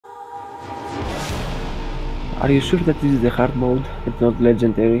Are you sure that this is the hard mode and not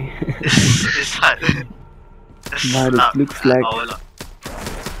legendary? It's hard. Man, it looks like...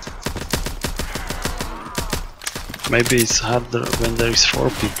 Maybe it's harder when there is 4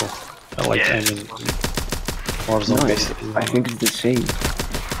 people. Like, I mean, more zombies. No, I think it's the same.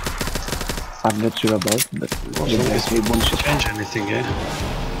 I'm not sure about, but More maybe I zombies say one shot. change anything, yeah?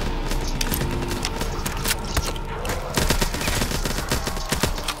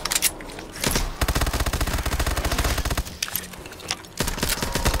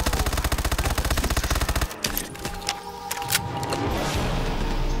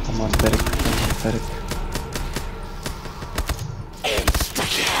 Come on, Derek. Derek.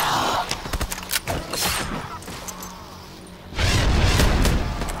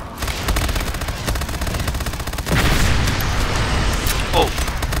 Oh,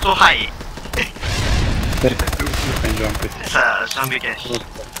 so high. Derek. You can jump it. It's a zombie guess.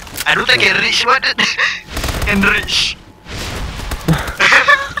 I don't think I can reach what? Can reach.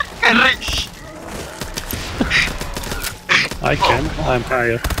 Can reach. I can, I'm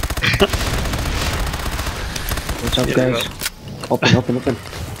higher. Watch out, guys. Open, open, open.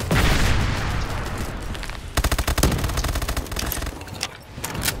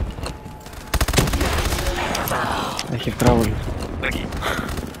 I have trouble. Okay.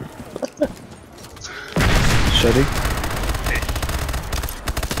 Sorry.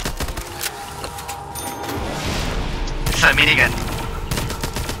 It's a minigun.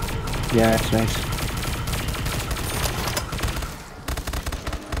 Yeah, it's nice.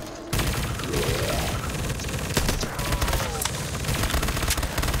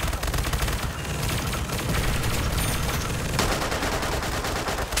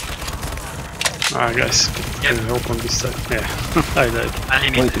 Ah, guys, can you help on this side? Yeah, I died.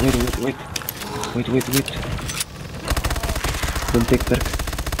 Wait. Don't take perk.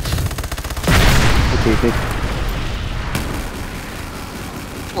 Okay, take.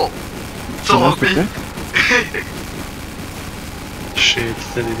 Oh, so Can I OP. take perk? Shit,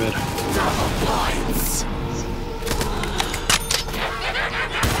 teddy bear.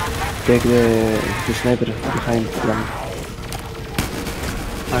 Take the sniper behind them.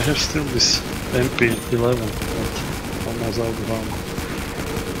 I have still this MP11, but almost out of ammo.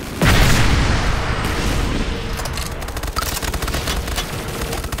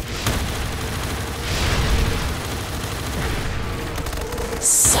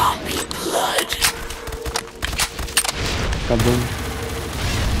 Zombie blood. Kaboom.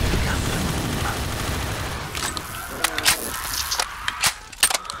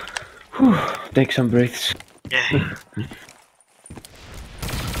 Whew, take some breaths. Yeah.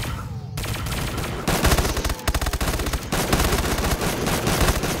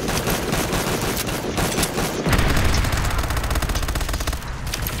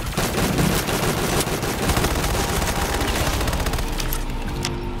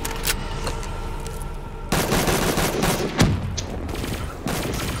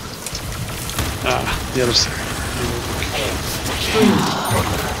 Ah, the other side.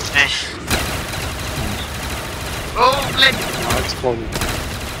 Nice. Oh, blend. Ah, exploded.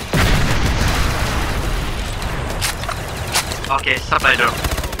 Okay, supply door.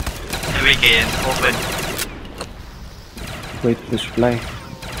 And we can open. Wait for the supply.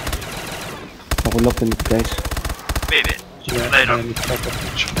 I will open it, guys. Baby. Yeah, Supply door. I need backup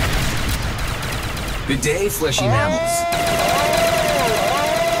punch. Good day, fleshy mammals.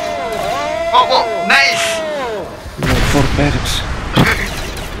 Oh, nice! No, 4 perks.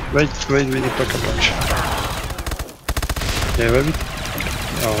 Wait, we need backup punch. Yeah, wait.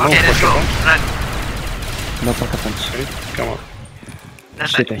 Oh, Okay, no, let's go. backup punch. Run. No pack punch. Okay, come on.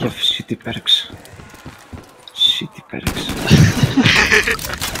 That's Shit, I right. have shitty perks. Shitty perks.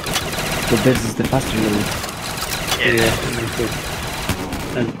 The best is the fast reload. Yeah. Me too.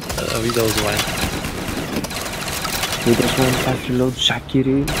 And Widow's line. Widow's one, fast reload,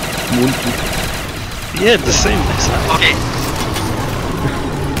 Shakiri, multi. Yeah, the same next time. Okay.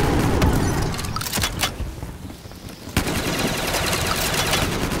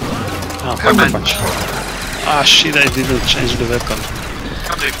 Ah, Come backup on. punch. Ah, shit, I didn't change the weapon.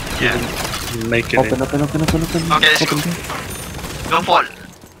 Come to yeah. Didn't make it. Open. Okay, let's go. Open. Don't fall.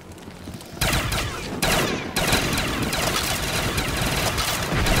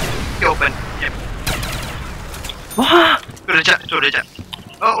 You open. Yep. Ah! To the jump.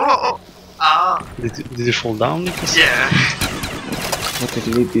 Oh. Ah. Did you fall down, Nicholas? Yeah. What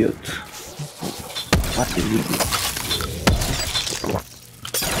an idiot. What an idiot.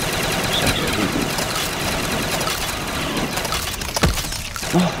 Such an idiot.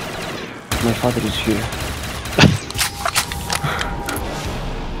 Oh, my father is here.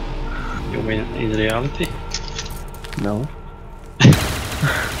 You mean in reality? No.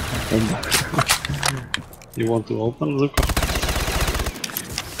 You want to open, Luca?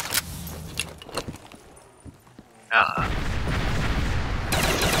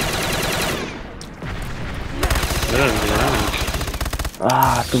 Where are they running?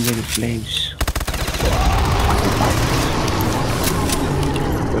 Ah, too many flames.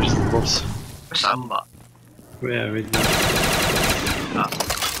 Where's the boss? Samba. Where with me?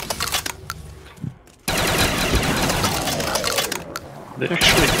 They're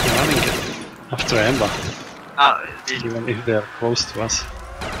actually running after Emba, even if they are close to us.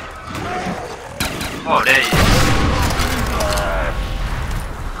 Oh, there he is.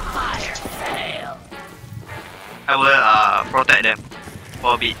 Fire fail. I will protect them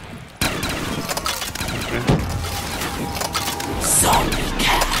for a bit. Okay. Zombie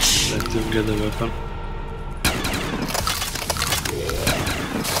cash. Let them get a weapon.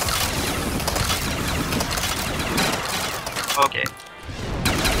 Okay.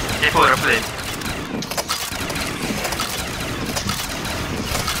 Careful with the flame.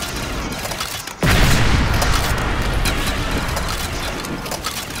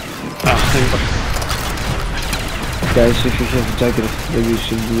 Emba. Guys, if you have a jacket, maybe you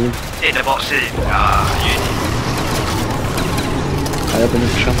should do it. Take the box in. I open it.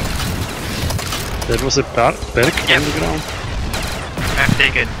 Shot. There was a perk on the ground. I've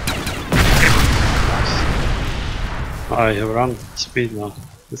taken. I have run speed now.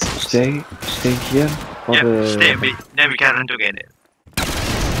 Stay here for Yeah, the... stay a bit. Then we can run together.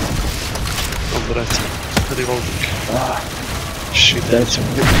 On the right side. Revolving. Shit, That's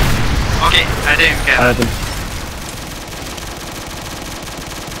Okay, I think we can I run. open.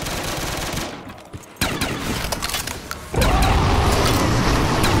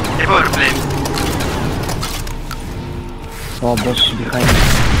 Careful with the flame. Oh, boss behind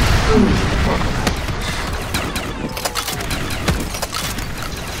me.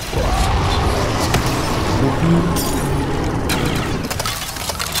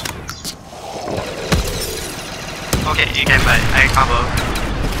 Okay, you can buy. I cover.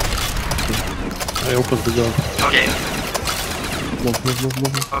 I opened the door. Okay,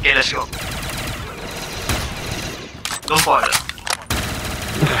 Move. okay, let's go. Don't bother.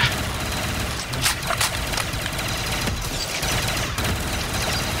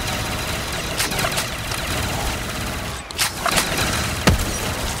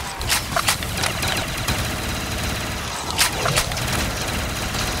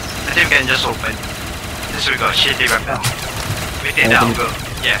 I think we can just open. Since we got shitty weapon. We take that go.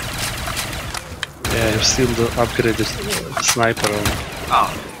 Yeah. Yeah, I have still the upgraded sniper on. Oh.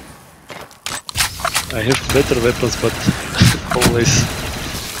 I have better weapons, but always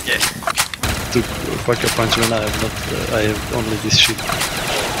Yeah. to pack a punch when I have not. I have only this shit.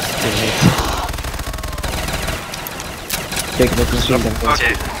 Take the machine gun.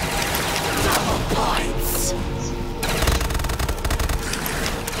 Okay.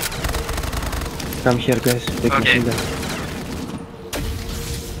 Come here, guys. Take Okay. machine gun.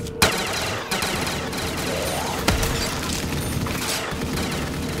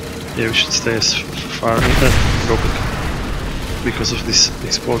 Yeah, we should stay as far dropping. Because of this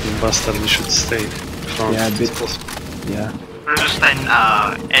exploding bastard, we should stay front Yeah, a as bit. possible. Yeah. Just stand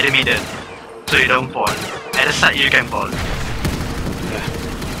at the middle. So you don't fall. At the side you can fall.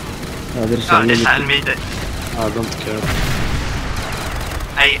 Oh, there's a Oh, this limit. side middle. I don't care.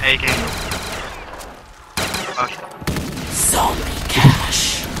 I can go. Okay. Zombie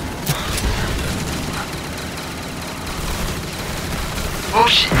cash. Oh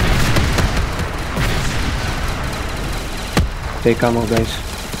shit. Take ammo, guys.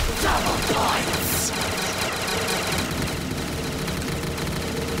 Double points.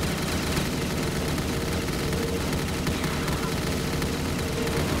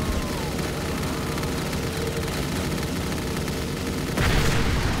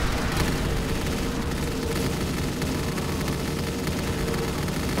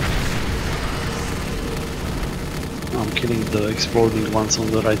 I'm killing the exploding ones on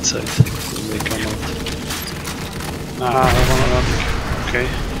the right side when they come out. Ah, I wanna run. Okay.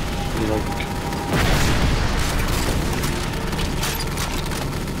 Reloading.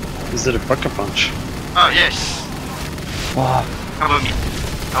 Is there a pack-a-punch? Oh yes. Oh, Cover me.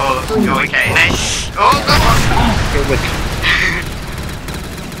 Oh, okay, nice. Oh, come on. Go back.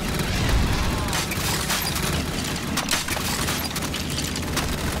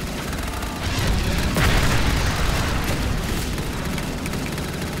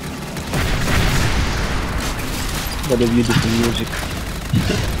 what a beautiful music.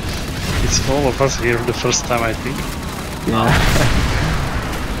 It's all of us here the first time, I think. Yeah.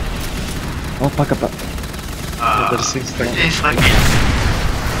 Oh, pack up. There's instant. Instant kill.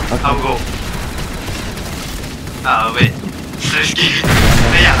 I'll go. Wait. Risky.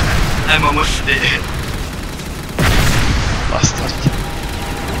 Yeah, I'm almost dead. Bastard.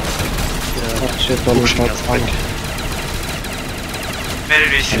 Oh shit, all Pushing without us armor. back. Very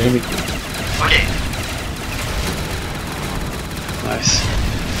risky. Enemy. Okay. Nice.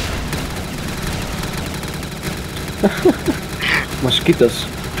 Mosquitoes.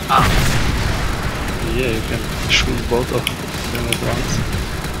 Yeah, you can shoot both of them at once.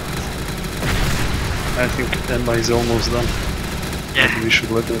 I think Emma is almost done. Yeah. Maybe we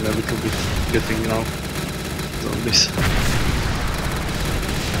should let them a little bit getting now zombies.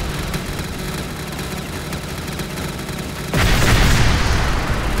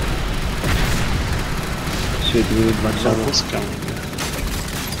 Shit, we need much ammo. Zombies coming.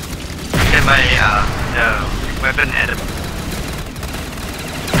 You can buy the weapon at the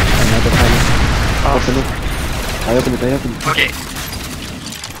Another time. Open it. I open it, I open it. Okay.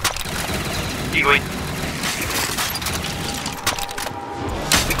 Keep going.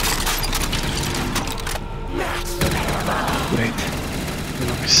 Great.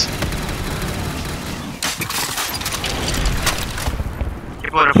 Nice.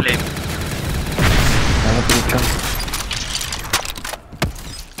 Keep water flame. I open it, come.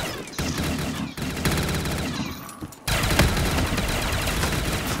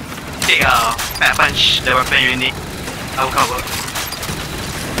 Take punch the weapon you need. I'll cover.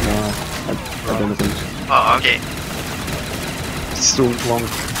 No, I don't open it. Oh, okay. It's too long.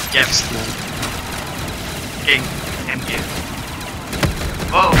 Yep. It's long. King. Thank you.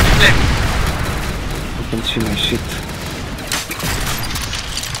 Oh, flame. I can see my shit.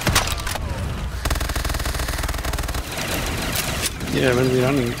 Yeah, when we're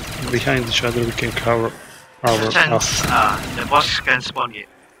running behind each other, we can cover our There's a chance ass. the boss can spawn here.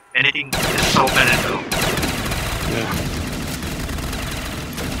 Anything is open and go. Yeah.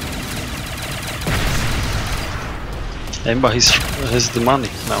 Emba has the money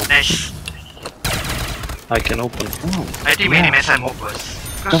now. Nice. I can open. Oh, I think we need some more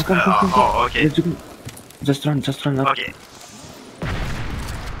boss. come, come, come, come. Oh, okay. Let's go. Just run up. Okay.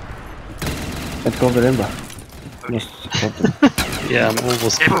 Let's go over Ember. Most important. Yeah, I'm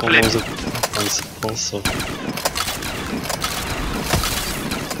almost Careful, flame. almost at once also.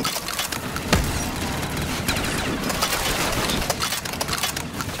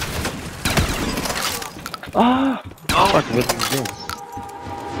 Ah! Oh, Fuck, where did we go?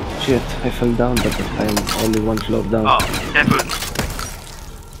 Shit, I fell down, but I am only one floor down. oh, careful.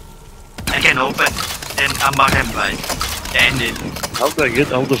 I can open. Then Amba can buy. The ending. How do I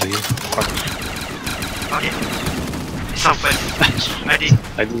get out of here? Fuck. Okay. It's open. Ready?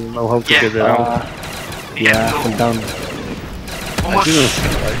 I didn't know how to Yeah. get around. We Yeah, I can fell go. down. I Almost. didn't.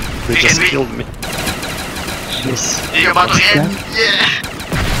 They We just can killed me. Yes. You're about to What's end. Yeah.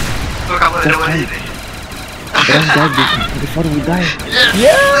 Go cover the That's one. right. Let's die before we die.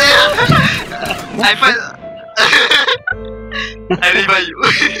 Yeah. I fell. I revive you.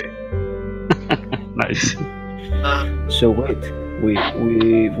 Nice. So wait, we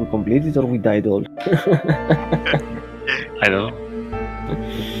completed or we died all? I don't know.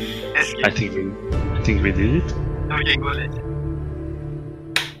 Escape. I think we did it. Okay, go ahead.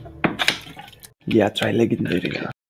 Yeah, try legendary now.